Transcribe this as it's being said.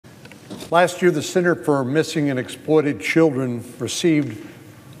Last year, the Center for Missing and Exploited Children received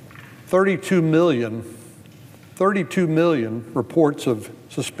 32 million reports of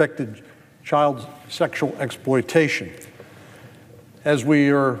suspected child sexual exploitation. As we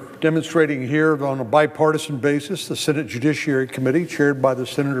are demonstrating here on a bipartisan basis, the Senate Judiciary Committee, chaired by the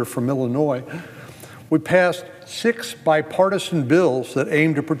senator from Illinois, we passed 6 bipartisan bills that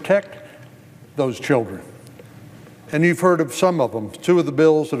aim to protect those children. And you've heard of some of them. 2 of the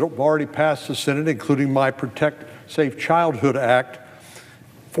bills that have already passed the Senate, including my Protect Safe Childhood Act.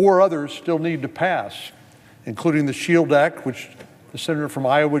 4 others still need to pass, including the SHIELD Act, which the senator from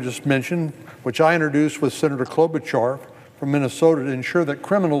Iowa just mentioned, which I introduced with Senator Klobuchar from Minnesota to ensure that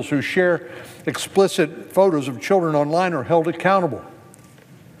criminals who share explicit photos of children online are held accountable.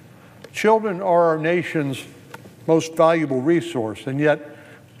 Children are our nation's most valuable resource, and yet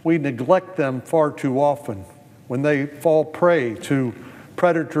we neglect them far too often when they fall prey to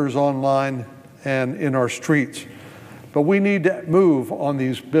predators online and in our streets. But we need to move on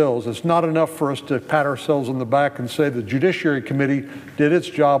these bills. It's not enough for us to pat ourselves on the back and say the Judiciary Committee did its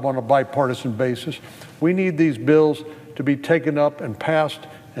job on a bipartisan basis. We need these bills to be taken up and passed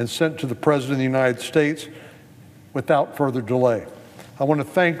and sent to the President of the United States without further delay. I want to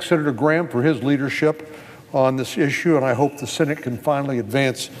thank Senator Graham for his leadership on this issue, and I hope the Senate can finally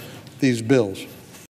advance these bills.